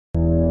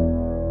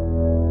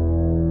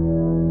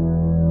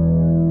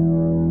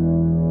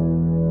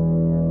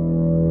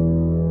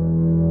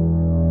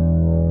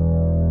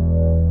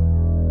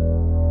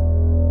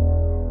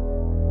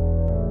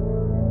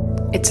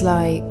It's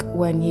like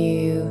when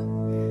you're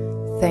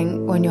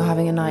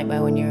having a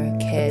nightmare when you're a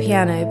kid. A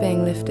piano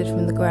being lifted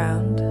from the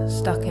ground,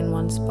 stuck in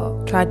one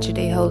spot.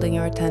 Tragedy holding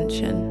your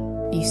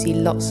attention. You see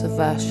lots of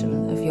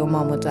versions of your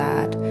mum or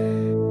dad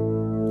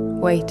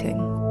waiting,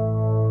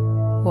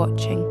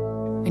 watching,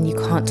 and you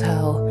can't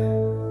tell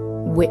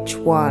which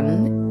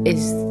one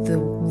is the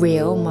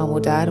real mum or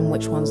dad and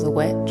which one's the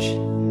witch.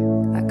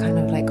 That kind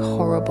of like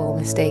horrible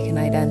mistaken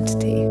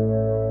identity.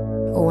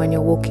 Or when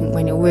you're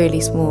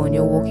really small and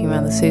you're walking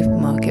around the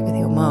supermarket with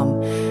your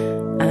mum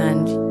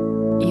and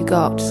you go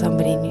up to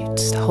somebody and you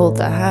just hold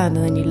their hand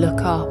and then you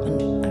look up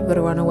and I've got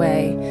to run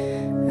away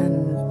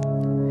and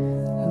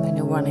then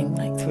you're running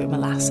like through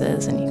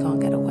molasses and you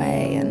can't get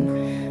away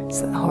and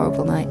it's that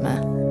horrible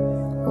nightmare.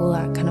 All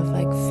that kind of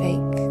like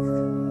fake,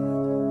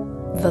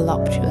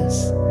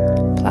 voluptuous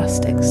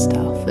plastic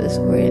stuff is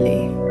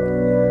really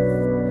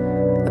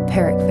a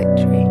Pyrrhic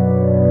victory.